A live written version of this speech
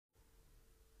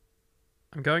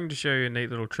I'm going to show you a neat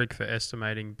little trick for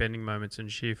estimating bending moments and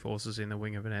shear forces in the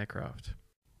wing of an aircraft.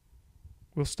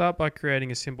 We'll start by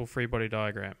creating a simple free body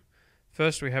diagram.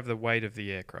 First we have the weight of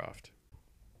the aircraft.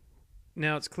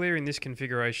 Now it's clear in this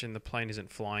configuration the plane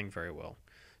isn't flying very well,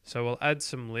 so we'll add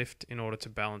some lift in order to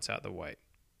balance out the weight.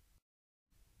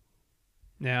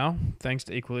 Now, thanks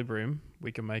to equilibrium,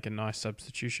 we can make a nice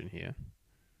substitution here.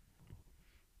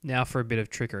 Now for a bit of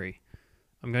trickery.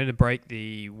 I'm going to break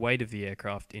the weight of the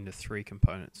aircraft into 3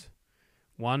 components.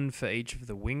 One for each of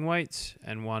the wing weights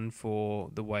and one for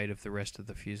the weight of the rest of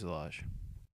the fuselage.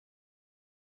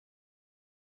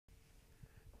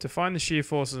 To find the shear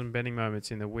forces and bending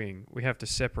moments in the wing, we have to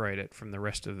separate it from the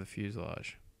rest of the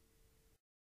fuselage.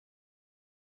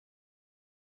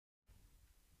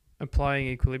 Applying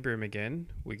equilibrium again,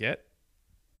 we get.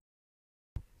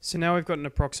 So now we've got an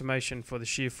approximation for the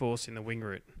shear force in the wing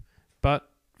root. But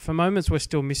for moments we're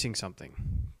still missing something.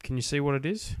 Can you see what it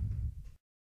is?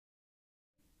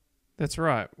 That's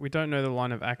right, we don't know the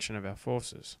line of action of our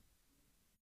forces.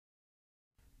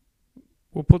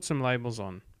 We'll put some labels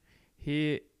on.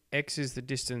 Here, x is the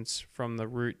distance from the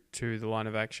root to the line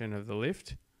of action of the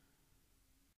lift.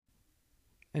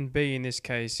 And b in this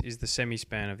case is the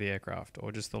semi-span of the aircraft,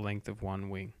 or just the length of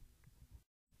one wing.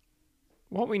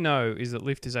 What we know is that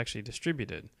lift is actually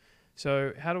distributed.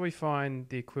 So how do we find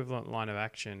the equivalent line of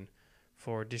action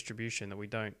for a distribution that we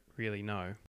don't really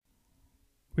know?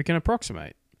 We can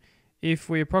approximate. If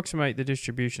we approximate the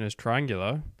distribution as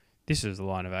triangular, this is the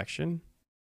line of action.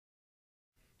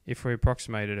 If we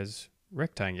approximate it as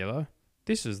rectangular,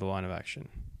 this is the line of action.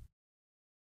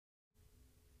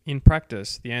 In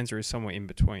practice, the answer is somewhere in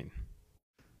between.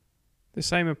 The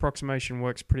same approximation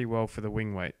works pretty well for the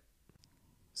wing weight.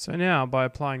 So now, by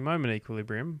applying moment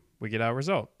equilibrium, we get our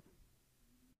result.